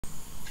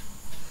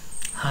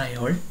Hi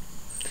all,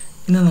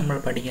 ഇന്ന് നമ്മൾ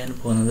പഠിക്കാൻ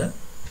പോകുന്നത്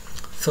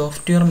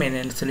സോഫ്റ്റ്വെയർ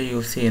മെയിൻ്റനൻസിൽ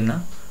യൂസ് ചെയ്യുന്ന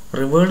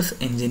റിവേഴ്സ്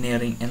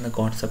എഞ്ചിനീയറിംഗ് എന്ന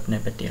കോൺസെപ്റ്റിനെ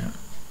പറ്റിയാണ്.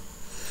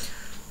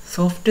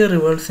 Software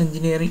reverse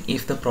engineering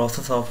is the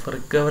process of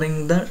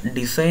recovering the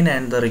design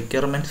and the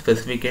requirement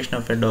specification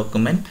of A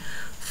document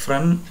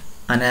from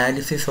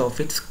analysis of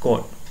its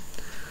code.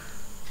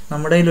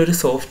 നമ്മുടെ കയ്യിലൊരു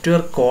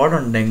software code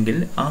ഉണ്ടെങ്കിൽ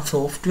ആ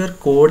സോഫ്റ്റ്വെയർ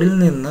കോഡിൽ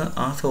നിന്ന്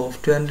ആ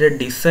സോഫ്റ്റ്വെയറിൻ്റെ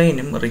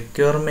ഡിസൈനും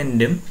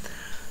റിക്വയർമെൻറ്റും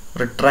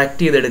റിട്രാക്ട്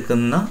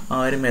ചെയ്തെടുക്കുന്ന ആ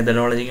ഒരു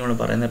മെത്തഡോളജിക്ക് നമ്മൾ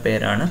പറയുന്ന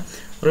പേരാണ്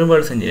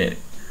റിവേഴ്സ്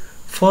എഞ്ചിനീയറിംഗ്.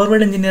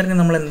 ഫോർവേഡ് എഞ്ചിനീയറിംഗ്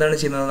നമ്മൾ എന്താണ്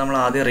ചെയ്യുന്നത്? നമ്മൾ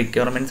ആദ്യം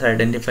റിക്വയർമെൻറ്റ്സ്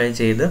ഐഡൻറ്റിഫൈ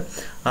ചെയ്ത്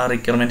ആ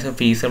റിക്വയർമെൻറ്റ്സ്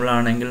ഫീസിബിൾ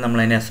ആണെങ്കിൽ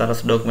നമ്മൾ അതിനെ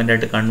SRS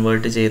ഡോക്യുമെൻ്റായിട്ട്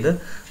കൺവേർട്ട് ചെയ്ത്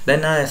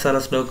ദെൻ ആ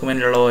SRS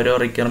ഡോക്യുമെൻറ്റിലുള്ള ഓരോ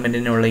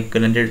റിക്വയർമെൻറ്റിനുള്ള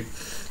ഇക്വലൻ്റ്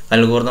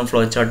അൽഗോരിതം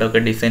ഫ്ലോ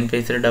ചാർട്ടൊക്കെ ഡിസൈൻ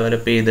ഫേസിൽ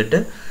ഡെവലപ്പ്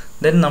ചെയ്തിട്ട്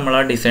ദെൻ നമ്മൾ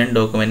ആ ഡിസൈൻ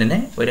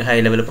ഡോക്യുമെൻറ്റിനെ ഒരു ഹൈ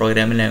ലെവൽ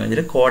പ്രോഗ്രാമിംഗ്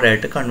ലാംഗ്വേജിൽ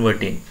കോഡായിട്ട്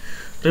കൺവേർട്ട് ചെയ്യും.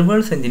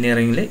 റിവേഴ്സ്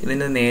എഞ്ചിനീയറിംഗിൽ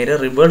ഇതിൻ്റെ നേരെ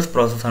റിവേഴ്സ്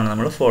പ്രോസസ്സാണ്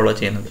നമ്മൾ ഫോളോ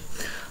ചെയ്യുന്നത്.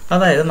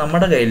 അതായത്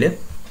നമ്മുടെ കയ്യിൽ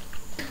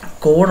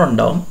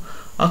കോഡുണ്ടാവും,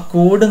 ആ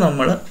കോഡ്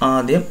നമ്മൾ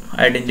ആദ്യം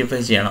ഐഡൻറ്റിഫൈ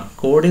ചെയ്യണം.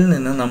 കോഡിൽ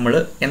നിന്ന് നമ്മൾ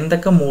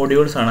എന്തൊക്കെ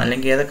മോഡ്യൂൾസ് ആണ്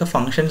അല്ലെങ്കിൽ ഏതൊക്കെ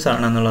ഫങ്ഷൻസ്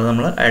ആണ് എന്നുള്ളത്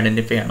നമ്മൾ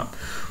ഐഡൻറ്റിഫൈ ചെയ്യണം.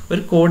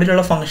 ഒരു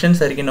കോഡിലുള്ള ഫങ്ഷൻസ്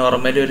ആയിരിക്കും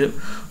നോർമലി ഒരു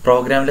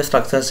പ്രോഗ്രാമിൻ്റെ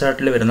സ്ട്രക്ചർ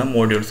ചാർട്ടിൽ വരുന്ന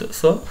മോഡ്യൂൾസ്.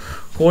 സോ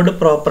കോഡ്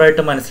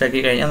പ്രോപ്പറായിട്ട്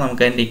മനസ്സിലാക്കി കഴിഞ്ഞാൽ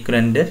നമുക്ക് അതിൻ്റെ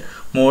ഇക്വലൻ്റ്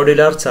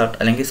മോഡുലാർ ചാർട്ട്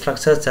അല്ലെങ്കിൽ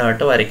സ്ട്രക്ചർ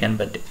ചാർട്ട് വരയ്ക്കാൻ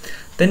പറ്റും.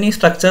 ദെൻ ഈ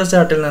സ്ട്രക്ചർ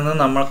ചാർട്ടിൽ നിന്ന്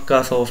നമുക്ക്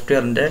ആ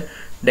സോഫ്റ്റ്വെയറിൻ്റെ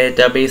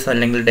ഡേറ്റാബേസ്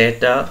അല്ലെങ്കിൽ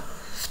ഡേറ്റ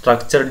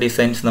സ്ട്രക്ചർ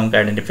ഡിസൈൻസ് നമുക്ക്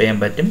ഐഡൻറ്റിഫൈ ചെയ്യാൻ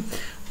പറ്റും.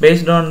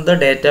 Based on the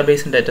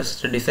database and data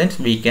structure designs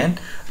we can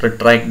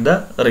retract the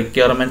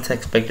requirements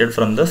expected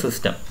from the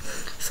system.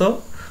 So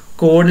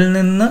കോഡിൽ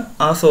നിന്ന്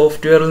ആ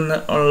സോഫ്റ്റ്വെയറിൽ നിന്ന്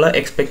ഉള്ള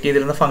എക്സ്പെക്ട്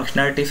ചെയ്തിരുന്ന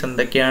ഫങ്ഷനാലിറ്റീസ്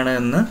എന്തൊക്കെയാണ്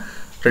എന്ന്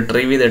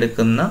റിട്രീവ്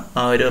ചെയ്തെടുക്കുന്ന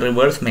ആ ഒരു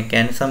റിവേഴ്സ്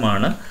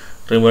മെക്കാനിസമാണ്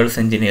റിവേഴ്സ്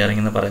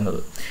എഞ്ചിനീയറിംഗ് എന്ന്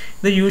പറയുന്നത്.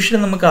 ഇത്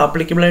യൂഷ്വലി നമുക്ക്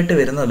ആപ്ലിക്കബിളായിട്ട്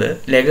വരുന്നത്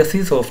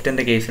ലെഗസി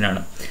സോഫ്റ്റ്വെയറിൻ്റെ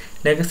കേസിലാണ്.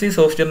 ലെഗസി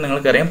സോഫ്റ്റ്വെയർ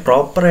നിങ്ങൾക്കറിയാം,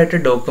 പ്രോപ്പറായിട്ട്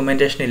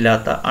ഡോക്യുമെൻറ്റേഷൻ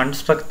ഇല്ലാത്ത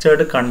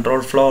അൺസ്ട്രക്ചേർഡ്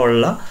കൺട്രോൾ ഫ്ലോ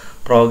ഉള്ള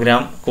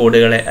പ്രോഗ്രാം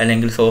കോഡുകളെ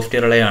അല്ലെങ്കിൽ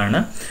സോഫ്റ്റ്വെയറുകളെയാണ്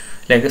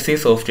ലെഗസി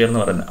സോഫ്റ്റ്വെയർ എന്ന്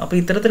പറയുന്നത്. അപ്പോൾ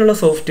ഇത്തരത്തിലുള്ള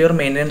സോഫ്റ്റ്വെയർ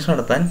മെയിൻ്റനൻസ്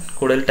നടത്താൻ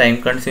കൂടുതൽ ടൈം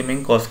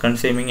കൺസ്യൂമിങ്, കോസ്റ്റ്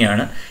കൺസ്യൂമിങ്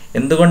ആണ്.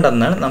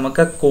 എന്തുകൊണ്ടെന്നാൽ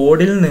നമുക്ക് ആ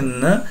കോഡിൽ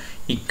നിന്ന്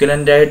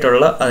ഇക്വലൻ്റ്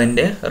ആയിട്ടുള്ള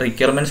അതിൻ്റെ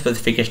റിക്വയർമെൻറ്റ്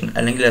സ്പെസിഫിക്കേഷൻ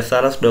അല്ലെങ്കിൽ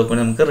SRS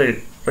ഡോക്യുമെൻറ്റ് നമുക്ക്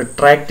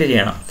റിട്രാക്റ്റ്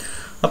ചെയ്യണം.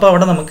 അപ്പോൾ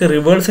അവിടെ നമുക്ക്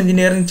റിവേഴ്സ്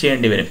എഞ്ചിനീയറിംഗ്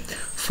ചെയ്യേണ്ടി വരും.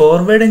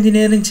 ഫോർവേഡ്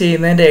എഞ്ചിനീയറിംഗ്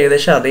ചെയ്യുന്നതിൻ്റെ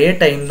ഏകദേശം അതേ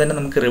ടൈം തന്നെ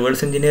നമുക്ക്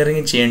റിവേഴ്സ്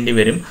എഞ്ചിനീയറിംഗ് ചെയ്യേണ്ടി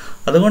വരും.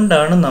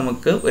 അതുകൊണ്ടാണ്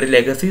നമുക്ക് ഒരു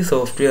ലെഗസി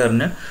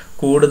സോഫ്റ്റ്വെയറിന്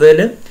കൂടുതൽ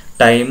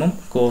ടൈമും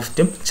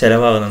കോസ്റ്റും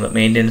ചിലവാകുന്നത്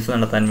മെയിൻ്റെനൻസ്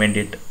നടത്താൻ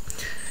വേണ്ടിയിട്ട്.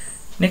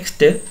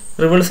 നെക്സ്റ്റ്,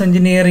 റിവേഴ്സ്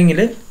എഞ്ചിനീയറിംഗിൽ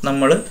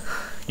നമ്മൾ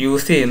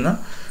യൂസ് ചെയ്യുന്ന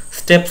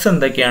സ്റ്റെപ്സ്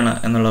എന്തൊക്കെയാണ്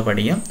എന്നുള്ളത്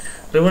പഠിക്കാം.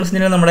 റിവേഴ്സ്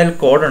എഞ്ചിനീയറിംഗ് നമ്മുടെ കയ്യിൽ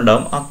കോഡ്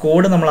ഉണ്ടാവും. ആ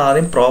കോഡ് നമ്മൾ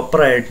ആദ്യം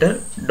പ്രോപ്പറായിട്ട്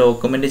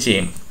ഡോക്യുമെൻ്റ്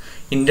ചെയ്യും.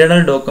 ഇൻറ്റേർണൽ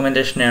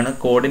ഡോക്യുമെൻറ്റേഷനെയാണ്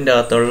കോഡിൻ്റെ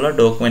അകത്തുള്ള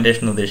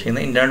ഡോക്യുമെൻറ്റേഷൻ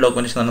ഉദ്ദേശിക്കുന്നത്. ഇൻറ്റേർണൽ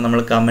ഡോക്യുമെൻറ്റേഷൻ എന്ന് പറഞ്ഞാൽ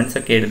നമ്മൾ കമൻസ്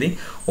ഒക്കെ എഴുതി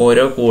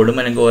ഓരോ കോഡും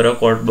അല്ലെങ്കിൽ ഓരോ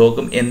കോഡ്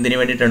ബ്ലോക്കും എന്തിനു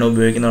വേണ്ടിയിട്ടാണ്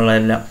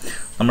ഉപയോഗിക്കുന്നുള്ളതെല്ലാം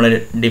നമ്മൾ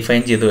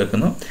ഡിഫൈൻ ചെയ്ത്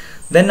വെക്കുന്നു.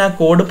 ദെൻ ആ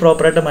കോഡ്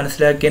പ്രോപ്പറായിട്ട്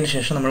മനസ്സിലാക്കിയതിന്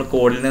ശേഷം നമ്മൾ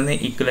കോഡിൽ നിന്ന്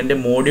ഇക്വലൻ്റ്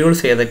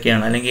മോഡ്യൂൾസ്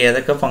ഏതൊക്കെയാണ് അല്ലെങ്കിൽ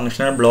ഏതൊക്കെ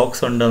ഫങ്ഷണൽ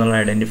ബ്ലോക്സ് ഉണ്ട് എന്നുള്ളത്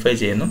ഐഡൻറ്റിഫൈ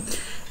ചെയ്യുന്നു.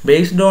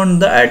 Based on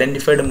the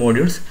identified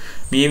modules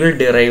we will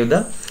derive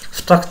the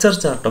structure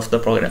chart of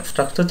the programme.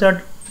 Structure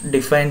chart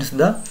defines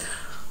the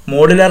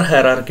modular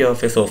hierarchy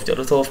of A software.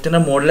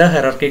 സോഫ്റ്റ്വെയറിൻ്റെ modular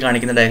hierarchy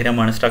കാണിക്കുന്ന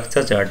ഡയഗ്രാമാണ്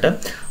സ്ട്രക്ചർ ചാർട്ട്.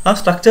 ആ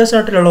structure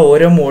ചാർട്ടിലുള്ള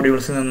ഓരോ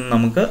മോഡ്യൂൾസിൽ നിന്ന്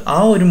നമുക്ക് ആ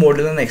ഒരു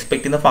മോഡ്യൂളിൽ നിന്ന്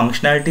എക്സ്പെക്ട് ചെയ്യുന്ന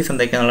ഫങ്ഷനാലിറ്റീസ്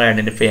എന്തൊക്കെയാണെന്നുള്ളത്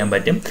ഐഡൻറ്റിഫൈ ചെയ്യാൻ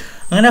പറ്റും.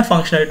 അങ്ങനെ ആ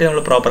ഫങ്ഷനാലിറ്റി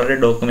നമ്മൾ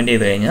പ്രോപ്പറായിട്ട് ഡോക്യുമെൻറ്റ്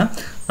ചെയ്ത് കഴിഞ്ഞാൽ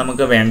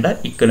നമുക്ക് വേണ്ട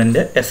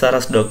ഇക്വലൻ്റ്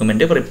SRS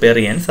ഡോക്യുമെൻറ്റ് പ്രിപ്പയർ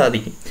ചെയ്യാൻ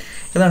സാധിക്കും.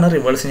 ഇതാണ്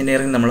റിവേഴ്സ്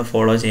എഞ്ചിനീയറിംഗ് നമ്മൾ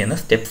ഫോളോ ചെയ്യുന്ന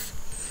സ്റ്റെപ്സ്.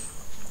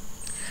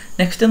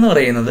 നെക്സ്റ്റ് എന്ന്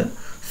പറയുന്നത്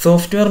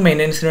സോഫ്റ്റ്വെയർ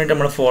മെയിൻ്റനൻസിന് വേണ്ടി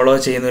നമ്മൾ ഫോളോ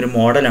ചെയ്യുന്ന ഒരു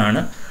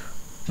മോഡലാണ്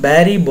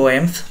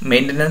Boehm's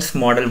Maintenance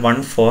Model 1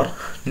 for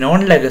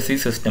Non-Legacy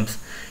Systems.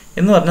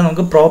 എന്ന് പറഞ്ഞാൽ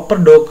നമുക്ക് പ്രോപ്പർ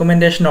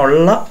ഡോക്യുമെൻറ്റേഷൻ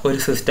ഉള്ള ഒരു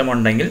സിസ്റ്റം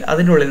ഉണ്ടെങ്കിൽ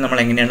അതിൻ്റെ ഉള്ളിൽ നമ്മൾ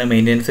എങ്ങനെയാണ്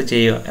മെയിൻ്റനൻസ്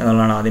ചെയ്യുക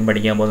എന്നുള്ളതാണ് ആദ്യം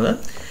പഠിക്കാൻ പോകുന്നത്.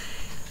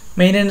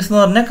 മെയിൻ്റനൻസ് എന്ന്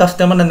പറഞ്ഞാൽ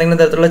കസ്റ്റമറിന്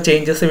എന്തെങ്കിലും തരത്തിലുള്ള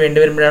ചേഞ്ചസ് വേണ്ടി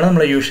വരുമ്പോഴാണ്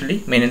നമ്മൾ യൂഷ്വലി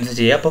മെയിൻ്റനൻസ്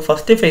ചെയ്യുക. അപ്പോൾ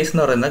ഫസ്റ്റ് ഫേസ്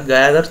എന്ന് പറയുന്നത്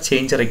ഗാദർ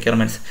ചേഞ്ച്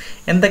റിക്വയർമെൻറ്റ്സ്.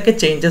 എന്തൊക്കെ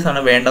ചേഞ്ചസ്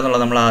ആണ്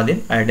വേണ്ടതെന്നുള്ളത് നമ്മൾ ആദ്യം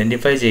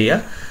ഐഡൻറ്റിഫൈ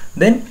ചെയ്യുക.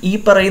 ദെൻ ഈ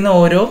പറയുന്ന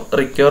ഓരോ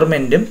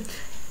റിക്വയർമെൻറ്റും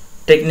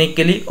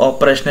ടെക്നിക്കലി,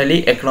 ഓപ്പറേഷണലി,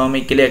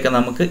 എക്കണോമിക്കലി ഒക്കെ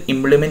നമുക്ക്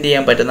ഇംപ്ലിമെൻറ്റ്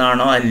ചെയ്യാൻ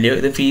പറ്റുന്നതാണോ അല്ലയോ,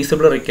 ഇത്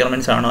ഫീസിബിൾ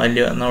റിക്വയർമെൻറ്റ്സ് ആണോ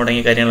അല്ലയോ എന്ന്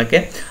തുടങ്ങിയ കാര്യങ്ങളൊക്കെ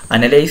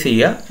അനലൈസ്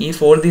ചെയ്യുക. ഈ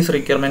for these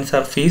requirements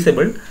R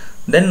feasible,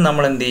 then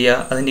നമ്മൾ എന്ത് ചെയ്യുക,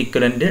 അതിൻ്റെ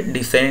ഇക്വലൻ്റ്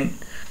ഡിസൈൻ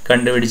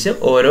കണ്ടുപിടിച്ച്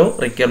ഓരോ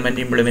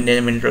റിക്വയർമെൻറ്റ് ഇംപ്ലിമെൻറ്റ്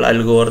ചെയ്യാൻ വേണ്ടിയിട്ടുള്ള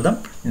അൽഗോരിതം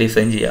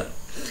ഡിസൈൻ ചെയ്യുക.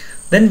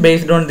 Then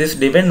based on this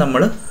design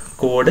നമ്മൾ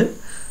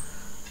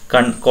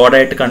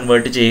കോഡായിട്ട്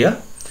കൺവേർട്ട് ചെയ്യുക.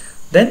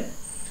 ദെൻ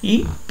ഈ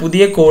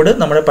പുതിയ കോഡ്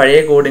നമ്മുടെ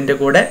പഴയ കോഡിൻ്റെ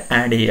കൂടെ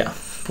ആഡ് ചെയ്യുക.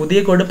 പുതിയ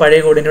കോഡ് പഴയ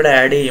കോഡിൻ്റെ കൂടെ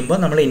ആഡ് ചെയ്യുമ്പോൾ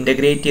നമ്മൾ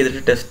ഇൻ്റഗ്രേറ്റ് ചെയ്തിട്ട്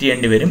ടെസ്റ്റ്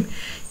ചെയ്യേണ്ടി വരും.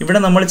 ഇവിടെ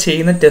നമ്മൾ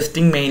ചെയ്യുന്ന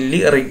ടെസ്റ്റിംഗ് മെയിൻലി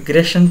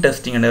റിഗ്രഷൻ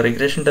ടെസ്റ്റിംഗ് ആണ്.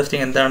 റിഗ്രഷൻ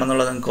ടെസ്റ്റിംഗ്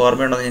എന്താണെന്നുള്ളത് നിങ്ങൾക്ക്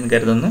ഓർമ്മയുണ്ടെന്ന് ഞാൻ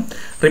കരുതുന്നു.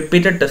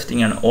 റിപ്പീറ്റഡ്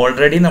ടെസ്റ്റിംഗ് ആണ്.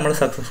 ഓൾറെഡി നമ്മൾ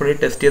സക്സസ്ഫുള്ളി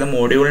ടെസ്റ്റ് ചെയ്ത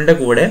മോഡ്യൂളിൻ്റെ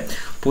കൂടെ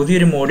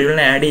പുതിയൊരു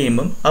മോഡ്യൂളിനെ ആഡ്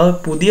ചെയ്യുമ്പം ആ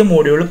പുതിയ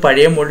മോഡ്യൂൾ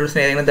പഴയ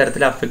മോഡ്യൂൾസിനെ ഏതെങ്കിലും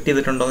തരത്തിൽ അഫക്റ്റ്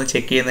ചെയ്തിട്ടുണ്ടോ എന്ന്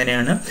ചെക്ക്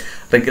ചെയ്യുന്നതിനെയാണ്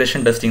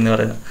റിഗ്രഷൻ ടെസ്റ്റിംഗ് എന്ന്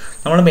പറയുന്നത്.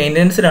 നമ്മൾ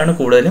മെയിൻ്റനൻസിലാണ്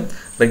കൂടുതലും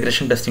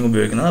റിഗ്രഷൻ ടെസ്റ്റിംഗ്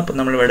ഉപയോഗിക്കുന്നത്. അപ്പോൾ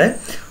നമ്മളിവിടെ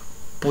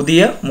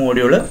പുതിയ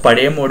മോഡ്യൂൾ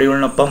പഴയ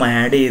മോഡ്യൂളിനൊപ്പം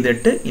ആഡ്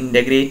ചെയ്തിട്ട്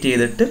ഇൻ്റഗ്രേറ്റ്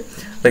ചെയ്തിട്ട്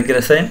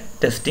റിഗ്രഷൻ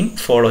ടെസ്റ്റിംഗ്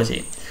ഫോളോ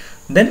ചെയ്യും.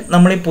 ദെൻ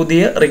നമ്മൾ ഈ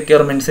പുതിയ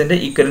റിക്വയർമെൻറ്റ്സിൻ്റെ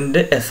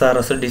ഇക്വലൻ്റ്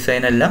SRS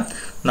ഡിസൈൻ എല്ലാം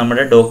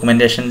നമ്മുടെ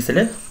ഡോക്യുമെൻറ്റേഷൻസിൽ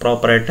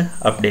പ്രോപ്പറായിട്ട്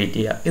അപ്ഡേറ്റ്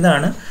ചെയ്യുക.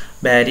 ഇതാണ്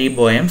ബാരി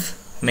ബോയംസ്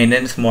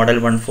maintenance model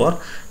 1 four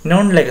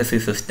non legacy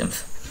systems.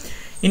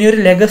 ഇനി ഒരു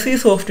ലെഗസി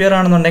സോഫ്റ്റ്വെയർ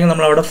ആണെന്നുണ്ടെങ്കിൽ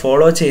നമ്മൾ അവിടെ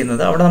ഫോളോ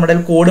ചെയ്യുന്നത്, അവിടെ നമ്മുടെ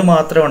കോഡ്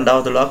മാത്രമേ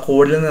ഉണ്ടാവത്തുള്ളൂ. ആ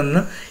കോഡിൽ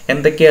നിന്ന്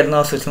എന്തൊക്കെയായിരുന്നു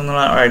ആ സിസ്റ്റം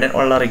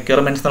ഉള്ള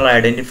റിക്വയർമെൻറ്റ്സ് എന്നുള്ള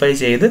ഐഡൻറ്റിഫൈ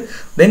ചെയ്ത്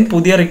ദെൻ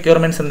പുതിയ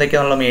റിക്വയർമെൻറ്റ്സ്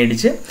എന്തൊക്കെയാണെന്നുള്ള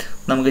മേടിച്ച്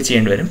നമുക്ക്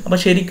ചെയ്യേണ്ടി വരും.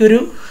 അപ്പോൾ ശരിക്കൊരു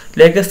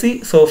ലെഗസി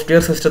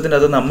സോഫ്റ്റ്വെയർ സിസ്റ്റത്തിൻ്റെ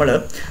അത് നമ്മൾ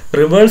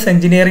reverse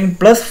engineering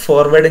plus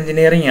forward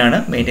engineering ആണ്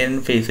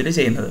മെയിൻ്റെനൻസ് ഫേസിൽ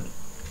ചെയ്യുന്നത്.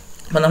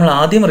 അപ്പോൾ നമ്മൾ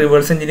ആദ്യം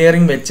റിവേഴ്സ്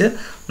എഞ്ചിനീയറിംഗ് വെച്ച്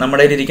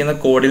നമ്മുടെ കയ്യിലിരിക്കുന്ന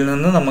കോഡിൽ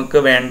നിന്ന് നമുക്ക്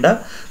വേണ്ട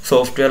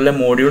സോഫ്റ്റ്വെയറിലെ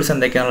മോഡ്യൂൾസ്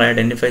എന്തൊക്കെയാണെന്ന്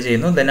ഐഡൻറ്റിഫൈ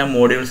ചെയ്യുന്നു. ദെൻ ആ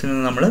മോഡ്യൂൾസിൽ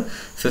നിന്ന് നമ്മൾ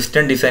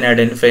സിസ്റ്റം ഡിസൈൻ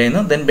ഐഡൻറ്റിഫൈ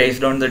ചെയ്യുന്നു. Then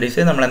based on the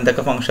design നമ്മൾ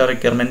എന്തൊക്കെ ഫംഗ്ഷൻ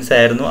റിക്വയർമെൻറ്റ്സ്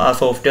ആയിരുന്നു ആ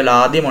സോഫ്റ്റ്വെയർ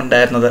ആദ്യം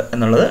ഉണ്ടായിരുന്നത്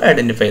എന്നുള്ളത്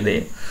ഐഡൻറ്റിഫൈ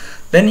ചെയ്യും.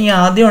 ദെൻ ഈ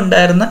ആദ്യം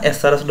ഉണ്ടായിരുന്ന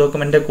SRS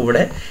ഡോക്യുമെൻ്റ്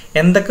കൂടെ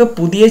എന്തൊക്കെ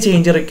പുതിയ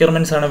ചേഞ്ച്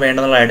റിക്വയർമെൻറ്റ്സ് ആണ്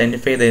വേണ്ടതെന്നുള്ള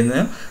ഐഡൻറ്റിഫൈ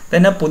ചെയ്യുന്നത്.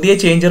 ദെൻ ആ പുതിയ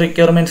ചേഞ്ച്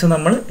റിക്വയർമെൻറ്റ്സ്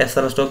നമ്മൾ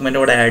SRS ഡോക്യുമെൻ്റ്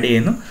കൂടെ ആഡ്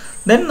ചെയ്യുന്നു.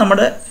 ദെൻ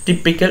നമ്മുടെ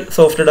typical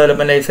software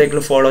development life cycle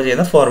follow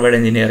ചെയ്യുന്ന ഫോർവേഡ്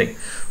എഞ്ചിനീയറിംഗ്,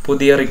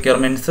 പുതിയ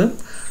റിക്വയർമെൻറ്റ്സ്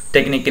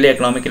ടെക്നിക്കലി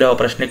എക്കണോമിക്കലി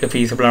ഓപ്പറേഷനൊക്കെ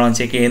ഫീസിബിൾ ആണോ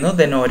ചെക്ക് ചെയ്യുന്നു.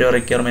 ദെൻ ഓരോ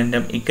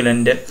റിക്വയർമെൻറ്റും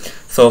ഇക്വലൻ്റ്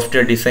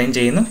സോഫ്റ്റ്വെയർ ഡിസൈൻ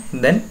ചെയ്യുന്നു.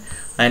 ദെൻ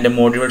അതിൻ്റെ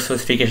module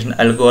specification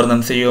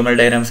algorithms UML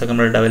diagrams ഒക്കെ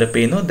നമ്മൾ ഡെവലപ്പ്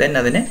ചെയ്യുന്നു. ദെൻ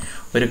അതിനെ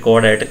ഒരു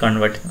കോഡായിട്ട്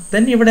കൺവേർട്ട് ചെയ്യുന്നു.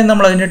 ദെൻ ഇവിടെ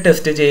നമ്മൾ അതിനെ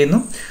ടെസ്റ്റ് ചെയ്യുന്നു.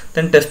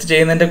 ദെൻ ടെസ്റ്റ്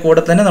ചെയ്യുന്നതിൻ്റെ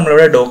കൂടെ തന്നെ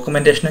നമ്മളിവിടെ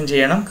ഡോക്യുമെൻറ്റേഷനും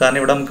ചെയ്യണം. കാരണം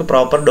ഇവിടെ നമുക്ക്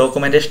പ്രോപ്പർ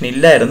ഡോക്യുമെൻറ്റേഷൻ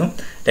ഇല്ലായിരുന്നു.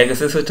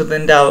 ലെഗസി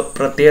സിസ്റ്റത്തിൻ്റെ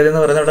പ്രത്യേകത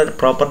എന്ന് പറയുന്നത് ഇവിടെ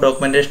പ്രോപ്പർ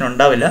ഡോക്യുമെൻറ്റേഷൻ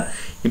ഉണ്ടാവില്ല.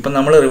 ഇപ്പം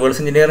നമ്മൾ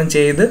റിവേഴ്സ് എഞ്ചിനീയറിംഗ്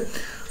ചെയ്ത്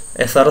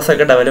SRS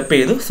ഒക്കെ ഡെവലപ്പ്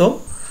ചെയ്തു. സോ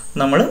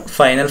നമ്മൾ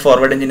ഫൈനൽ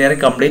ഫോർവേഡ്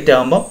എഞ്ചിനീയറിംഗ് കംപ്ലീറ്റ്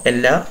ആകുമ്പോൾ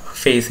എല്ലാ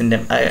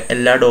ഫേസിൻ്റെയും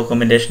എല്ലാ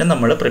ഡോക്യുമെൻറ്റേഷനും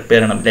നമ്മൾ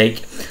പ്രിപ്പയർ ചെയ്യണം. Like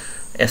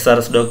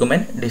SRS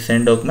document,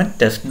 design document,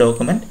 test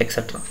document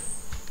etcetera.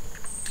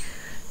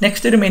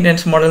 Next ഒരു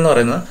മെയിൻ്റനൻസ് മോഡൽ എന്ന്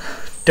പറയുന്നത്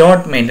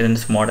ടോട്ട്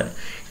മെയിൻ്റനൻസ് മോഡൽ.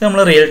 ഇത്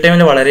നമ്മൾ റിയൽ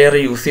ടൈമിൽ വളരെയേറെ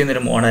യൂസ്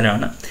ചെയ്യുന്നൊരു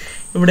മോഡലാണ്.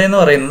 ഇവിടെ എന്ന്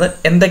പറയുന്നത്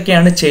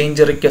എന്തൊക്കെയാണ്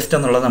ചേഞ്ച് റിക്വസ്റ്റ്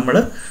എന്നുള്ളത് നമ്മൾ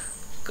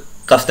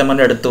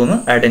കസ്റ്റമറിൻ്റെ അടുത്തു നിന്ന്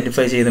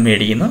ഐഡൻറ്റിഫൈ ചെയ്ത്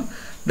മേടിക്കുന്നു.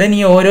 ദെൻ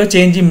ഈ ഓരോ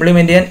ചേഞ്ച്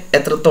ഇംപ്ലിമെൻറ്റ് ചെയ്യാൻ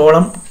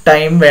എത്രത്തോളം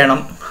ടൈം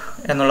വേണം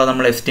എന്നുള്ളത്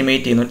നമ്മൾ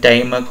എസ്റ്റിമേറ്റ് ചെയ്യുന്നു.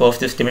 ടൈം,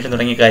 കോസ്റ്റ് എസ്റ്റിമേഷൻ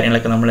തുടങ്ങിയ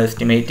കാര്യങ്ങളൊക്കെ നമ്മൾ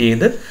എസ്റ്റിമേറ്റ്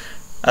ചെയ്ത്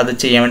അത്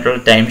ചെയ്യാൻ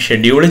വേണ്ടിയിട്ടുള്ള ടൈം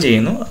ഷെഡ്യൂൾ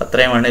ചെയ്യുന്നു.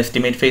 അത്രയുമാണ്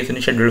എസ്റ്റിമേറ്റ്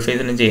ഫേസിലും ഷെഡ്യൂൾ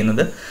ഫേസിലും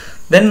ചെയ്യുന്നത്.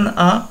 ദെൻ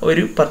ആ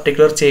ഒരു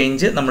പർട്ടിക്കുലർ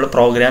ചേഞ്ച് നമ്മൾ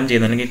പ്രോഗ്രാം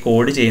ചെയ്യുന്നു അല്ലെങ്കിൽ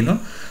കോഡ് ചെയ്യുന്നു.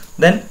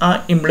 ദെൻ ആ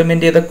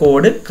ഇംപ്ലിമെൻറ്റ് ചെയ്ത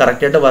കോഡ്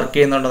കറക്റ്റായിട്ട് വർക്ക്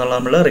ചെയ്യുന്നുണ്ടെന്നുള്ളത്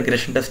നമ്മൾ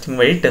റിഗ്രഷൻ ടെസ്റ്റിംഗ്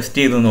വഴി ടെസ്റ്റ്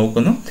ചെയ്ത്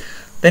നോക്കുന്നു.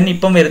 ദെൻ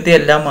ഇപ്പം വരുത്തിയ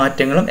എല്ലാ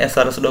മാറ്റങ്ങളും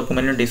SRS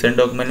ഡോക്യുമെൻറ്റിലും ഡിസൈൻ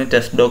ഡോക്യുമെൻറ്റിലും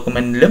ടെസ്റ്റ്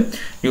ഡോക്യുമെൻറ്റിലും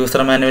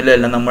യൂസർ മാനുവലിലും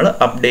എല്ലാം നമ്മൾ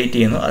അപ്ഡേറ്റ്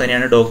ചെയ്യുന്നു.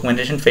 അതിനെയാണ്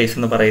ഡോക്യുമെൻറ്റേഷൻ ഫേസ്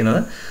എന്ന്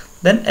പറയുന്നത്.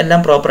 ദെൻ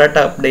എല്ലാം പ്രോപ്പറായിട്ട്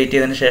അപ്ഡേറ്റ്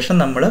ചെയ്തതിന് ശേഷം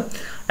നമ്മൾ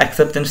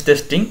അക്സെപ്റ്റൻസ്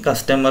ടെസ്റ്റിംഗ്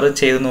കസ്റ്റമർ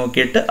ചെയ്ത്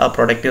നോക്കിയിട്ട് ആ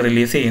പ്രൊഡക്റ്റ്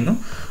റിലീസ് ചെയ്യുന്നു.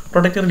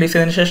 പ്രൊഡക്റ്റ് റിലീസ്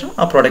ചെയ്തതിന് ശേഷം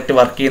ആ പ്രൊഡക്റ്റ്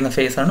വർക്ക് ചെയ്യുന്ന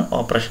ഫേസാണ്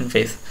ഓപ്പറേഷൻ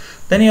ഫേസ്.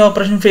 ദെൻ ഈ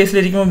ഓപ്പറേഷൻ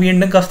ഫേസിലിരിക്കുമ്പോൾ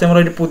വീണ്ടും കസ്റ്റമർ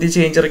ഒരു പുതിയ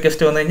ചേഞ്ച്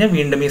റിക്വസ്റ്റ് വന്നു കഴിഞ്ഞാൽ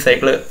വീണ്ടും ഈ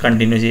സൈക്കിൾ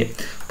കണ്ടിന്യൂ ചെയ്യും.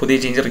 പുതിയ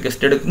ചേഞ്ച്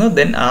റിക്വസ്റ്റ് എടുക്കുന്നു.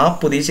 ദെൻ ആ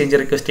പുതിയ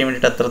ചേഞ്ച് റിക്വസ്റ്റ് ചെയ്യാൻ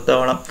വേണ്ടിയിട്ട്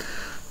എത്രത്തോളം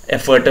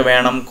എഫേർട്ട്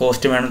വേണം,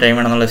 കോസ്റ്റ് വേണം, ടൈം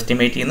വേണം എന്നുള്ള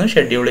എസ്റ്റിമേറ്റ് ചെയ്യുന്നു,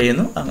 ഷെഡ്യൂൾ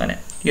ചെയ്യുന്നു. അങ്ങനെ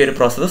ഈ ഒരു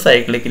പ്രോസസ്സ്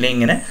സൈക്ലിക്കലി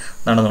ഇങ്ങനെ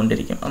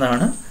നടന്നുകൊണ്ടിരിക്കും.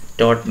 അതാണ്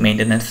taught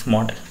maintenance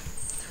model.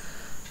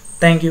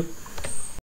 Thank you.